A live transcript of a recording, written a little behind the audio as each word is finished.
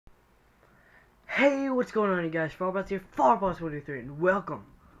Hey, what's going on, you guys? Farpossy here, Farpossy and welcome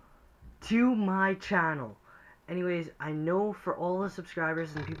to my channel. Anyways, I know for all the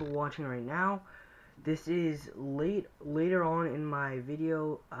subscribers and people watching right now, this is later on in my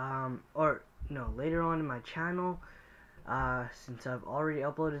video, later on in my channel, since I've already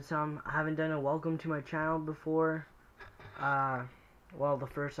uploaded some. I haven't done a welcome to my channel before, well, the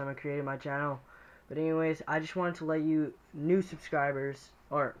first time I created my channel. But anyways, I just wanted to let you new subscribers,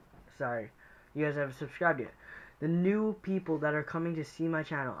 you guys haven't subscribed yet. The new people that are coming to see my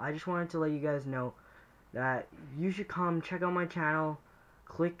channel, I just wanted to let you guys know that you should come check out my channel.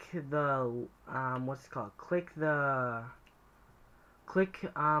 Click the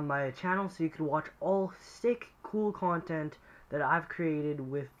click my channel so you can watch all sick, cool content that I've created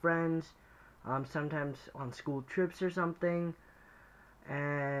with friends, sometimes on school trips or something.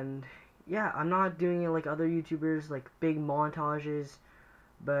 And yeah, I'm not doing it like other YouTubers, like big montages,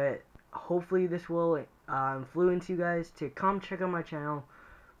 but hopefully this will influence you guys to come check out my channel.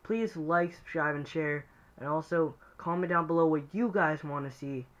 Please like, subscribe, and share, and also comment down below what you guys want to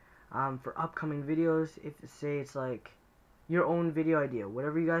see for upcoming videos. If say it's like your own video idea,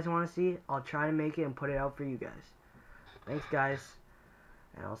 whatever you guys want to see, I'll try to make it and put it out for you guys. Thanks, guys,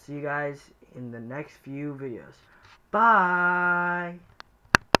 and I'll see you guys in the next few videos. Bye.